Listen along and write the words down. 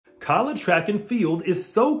college track and field is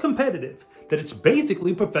so competitive that it's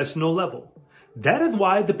basically professional level. That is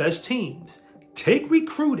why the best teams take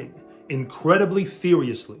recruiting incredibly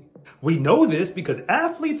seriously. We know this because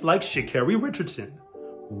athletes like Sha'Carri Richardson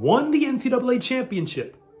won the NCAA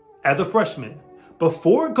championship as a freshman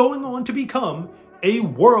before going on to become a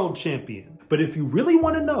world champion. But if you really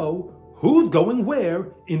want to know who's going where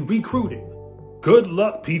in recruiting, good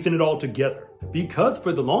luck piecing it all together. Because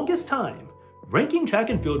for the longest time, ranking track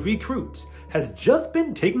and field recruits has just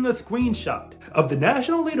been taking a screenshot of the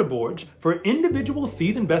national leaderboards for individual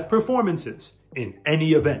season best performances in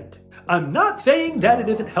any event. I'm not saying that it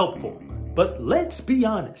isn't helpful, but let's be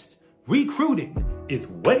honest, recruiting is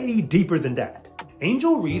way deeper than that.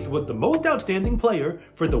 Angel Reese was the most outstanding player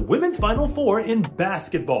for the women's Final Four in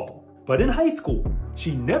basketball. But in high school,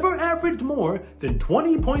 she never averaged more than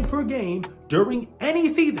 20 points per game during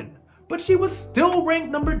any season. But she was still ranked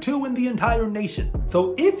number 2 in the entire nation.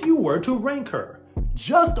 So if you were to rank her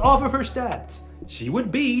just off of her stats, she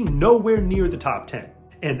would be nowhere near the top 10.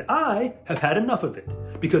 And I have had enough of it,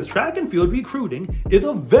 because track and field recruiting is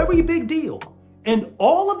a very big deal. And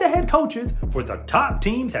all of the head coaches for the top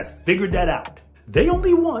teams have figured that out. They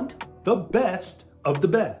only want the best of the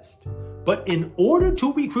best. But in order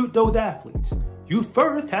to recruit those athletes, you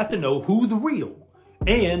first have to know who's real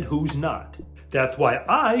and who's not. That's why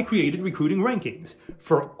I created recruiting rankings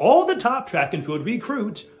for all the top track and field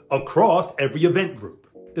recruits across every event group.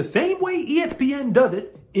 The same way ESPN does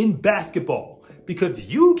it in basketball,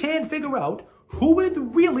 because you can figure out who is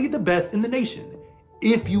really the best in the nation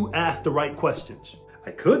if you ask the right questions.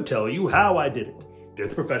 I could tell you how I did it.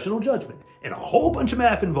 There's professional judgment and a whole bunch of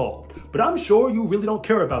math involved, but I'm sure you really don't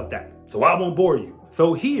care about that, so I won't bore you.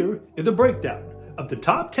 So here is a breakdown of the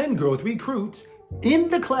top 10 girls recruits in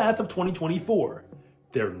the class of 2024.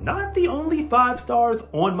 They're not the only 5 stars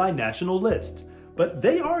on my national list, but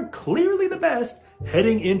they are clearly the best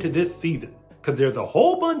heading into this season, because there's a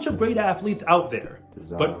whole bunch of great athletes out there.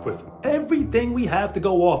 But with everything we have to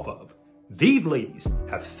go off of, these ladies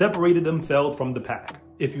have separated themselves from the pack.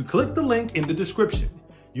 If you click the link in the description,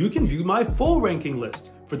 you can view my full ranking list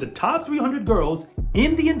for the top 300 girls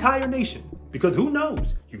in the entire nation, because who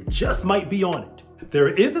knows, you just might be on it. There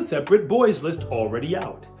is a separate boys list already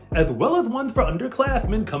out, as well as one for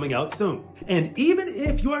underclassmen coming out soon. And even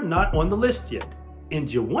if you are not on the list yet, and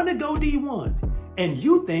you want to go D1, and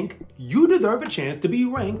you think you deserve a chance to be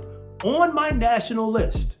ranked on my national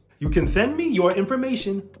list, you can send me your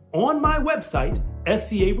information on my website,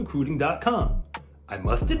 scarecruiting.com. I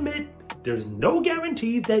must admit, there's no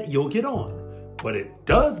guarantees that you'll get on, but it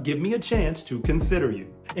does give me a chance to consider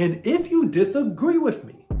you. And if you disagree with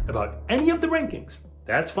me about any of the rankings,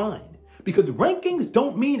 that's fine, because rankings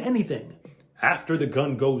don't mean anything after the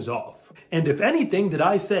gun goes off. And if anything that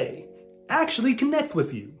I say actually connects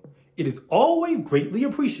with you, it is always greatly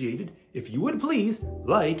appreciated if you would please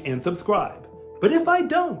like and subscribe. But if I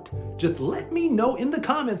don't, just let me know in the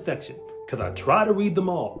comment section, because I try to read them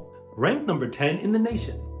all. Ranked number 10 in the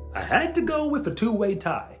nation, I had to go with a two-way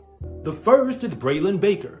tie. The first is Braelyn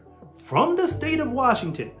Baker, from the state of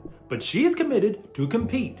Washington, but she is committed to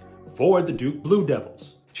compete for the Duke Blue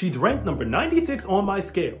Devils. She's ranked number 96 on my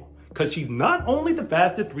scale, because she's not only the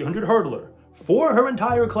fastest 300 hurdler for her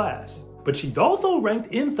entire class, but she's also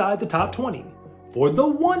ranked inside the top 20 for the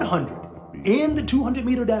 100 and the 200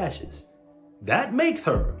 meter dashes. That makes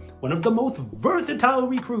her one of the most versatile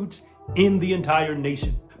recruits in the entire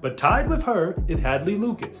nation. But tied with her is Hadley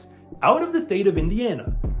Lucas, out of the state of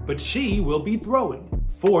Indiana, but she will be throwing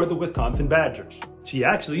for the Wisconsin Badgers. She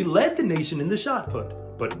actually led the nation in the shot put,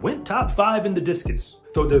 but went top 5 in the discus.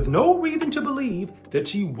 So there's no reason to believe that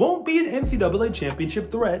she won't be an NCAA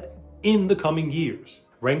championship threat in the coming years.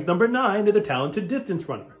 Ranked number 9 is a talented distance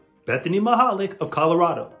runner, Bethany Michalak of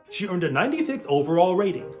Colorado. She earned a 96 overall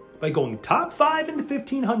rating by going top 5 in the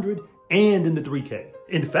 1500 and in the 3K.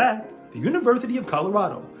 In fact, the University of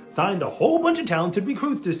Colorado signed a whole bunch of talented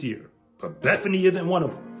recruits this year, but Bethany isn't one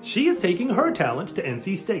of them. She is taking her talents to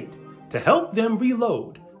NC State to help them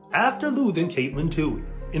reload after losing Caitlin Toohey.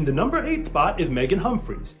 In the number 8 spot is Meagan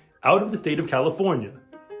Humphries, out of the state of California,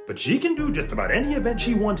 but she can do just about any event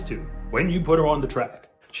she wants to when you put her on the track.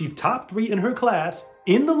 She's top 3 in her class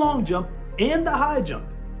in the long jump and the high jump,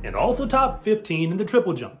 and also top 15 in the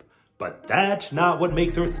triple jump. But that's not what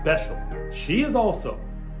makes her special. She is also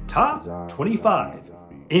top 25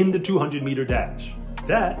 in the 200 meter dash.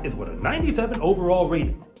 That is what a 97 overall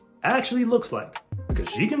rating actually looks like, because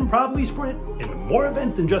she can probably sprint in more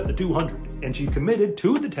events than just the 200, and she's committed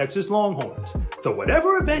to the Texas Longhorns. So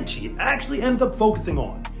whatever event she actually ends up focusing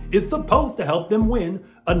on is supposed to help them win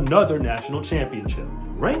another national championship.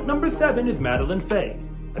 Ranked number 7 is Madeleine,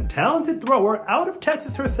 a talented thrower out of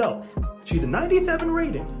Texas herself. She's a 97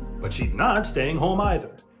 rating, but she's not staying home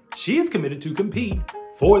either. She is committed to compete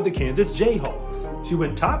for the Kansas Jayhawks. She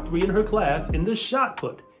went top 3 in her class in the shot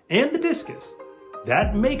put and the discus.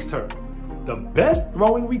 That makes her the best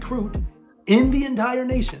throwing recruit in the entire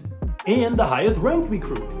nation and the highest ranked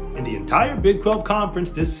recruit in the entire Big 12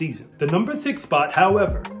 conference this season. The number 6 spot,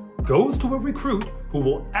 however, goes to a recruit who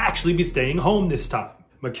will actually be staying home this time.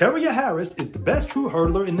 Makeriah Harris is the best true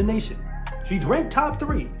hurdler in the nation. She's ranked top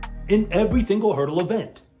 3 in every single hurdle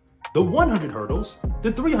event. The 100 hurdles,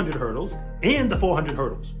 the 300 hurdles, and the 400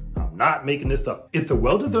 hurdles. I'm not making this up. It's a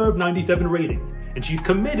well-deserved 97 rating, and she's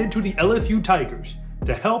committed to the LSU Tigers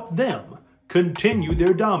to help them continue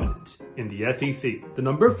their dominance in the SEC. The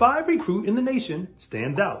number 5 recruit in the nation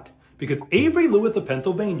stands out because Avery Lewis of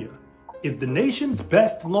Pennsylvania is the nation's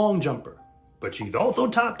best long jumper, but she's also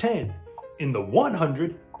top 10 in the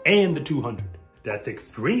 100 and the 200. That's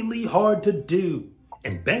extremely hard to do,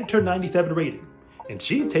 and banked her 97 rating, and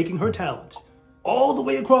she's taking her talents all the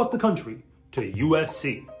way across the country to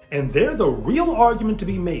USC. And there's a real argument to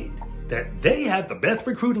be made that they have the best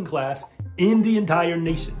recruiting class in the entire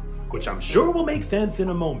nation, which I'm sure will make sense in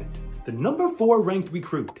a moment. The number 4 ranked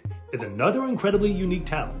recruit is another incredibly unique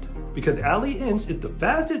talent because Ince is the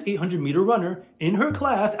fastest 800-meter runner in her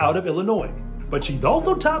class out of Illinois. But she's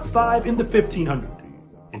also top 5 in the 1500,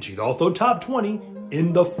 and she's also top 20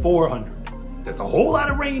 in the 400. That's a whole lot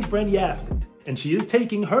of range for any athlete, and she is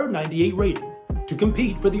taking her 98 rating to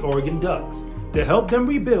compete for the Oregon Ducks to help them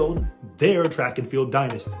rebuild their track and field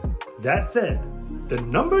dynasty. That said, the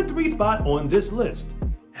number 3 spot on this list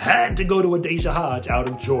had to go to Adaejah Hodge out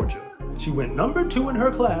of Georgia. She went number 2 in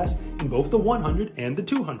her class in both the 100 and the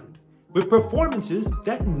 200, with performances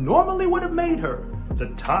that normally would have made her the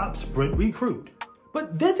top sprint recruit.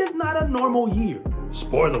 But this is not a normal year.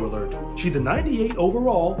 Spoiler alert, she's a 98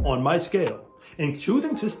 overall on my scale, and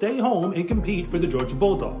choosing to stay home and compete for the Georgia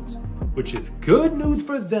Bulldogs, which is good news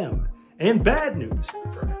for them and bad news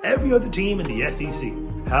for every other team in the SEC.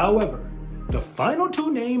 However, the final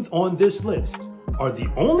 2 names on this list are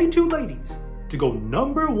the only 2 ladies to go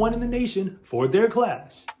number 1 in the nation for their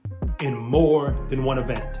class in more than one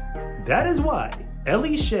event. That is why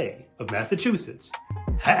Shea of Massachusetts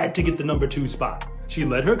had to get the number 2 spot. She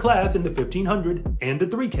led her class in the 1500 and the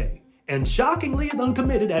 3K, and shockingly is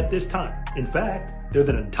uncommitted at this time. In fact, there's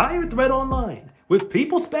an entire thread online with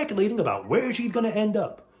people speculating about where she's gonna end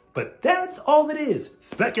up. But that's all it is,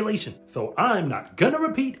 speculation. So I'm not gonna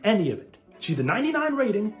repeat any of it. She's a 99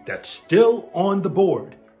 rating that's still on the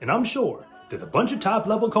board, and I'm sure there's a bunch of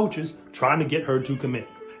top-level coaches trying to get her to commit.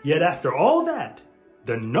 Yet after all that,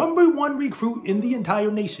 the number 1 recruit in the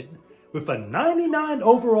entire nation with a 99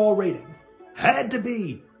 overall rating had to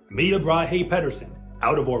be Brahe-Pedersen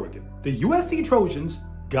out of Oregon. The USC Trojans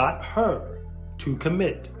got her to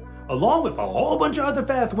commit, along with a whole bunch of other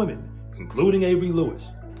fast women, including Avery Lewis.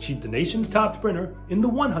 She's the nation's top sprinter in the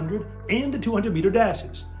 100 and the 200-meter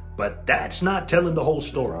dashes. But that's not telling the whole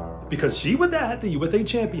story, because she was at the USA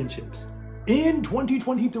Championships in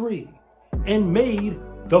 2023 and made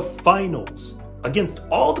the finals against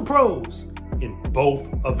all the pros in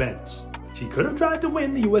both events. She could have tried to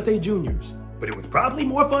win the USA Juniors, but it was probably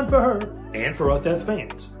more fun for her and for us as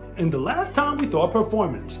fans. And the last time we saw a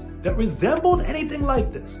performance that resembled anything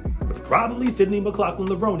like this was probably Sydney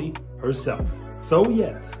McLaughlin-Levrone herself. So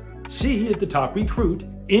yes, she is the top recruit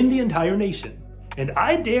in the entire nation, and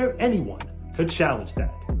I dare anyone to challenge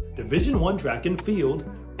that. Division I track and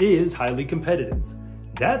field is highly competitive.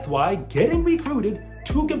 That's why getting recruited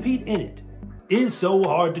to compete in it is so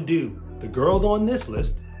hard to do. The girls on this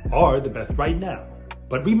list are the best right now.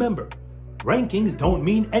 But remember, rankings don't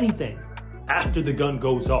mean anything after the gun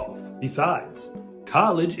goes off. Besides,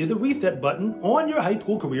 college is a reset button on your high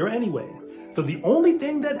school career anyway. So the only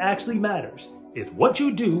thing that actually matters is what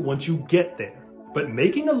you do once you get there. But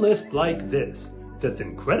making a list like this sets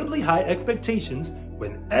incredibly high expectations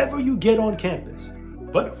whenever you get on campus.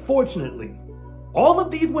 But fortunately, all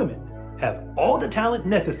of these women have all the talent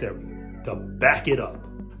necessary to back it up.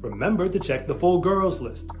 Remember to check the full girls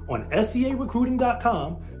list on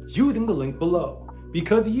SCArecruiting.com using the link below,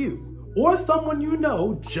 because you or someone you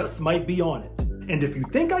know just might be on it. And if you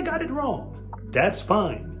think I got it wrong, that's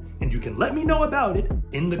fine, and you can let me know about it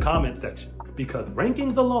in the comment section, because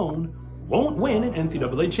rankings alone won't win an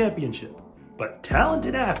NCAA championship, but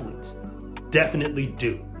talented athletes definitely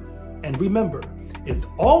do. And remember, it's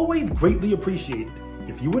always greatly appreciated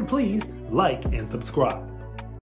if you would please like and subscribe.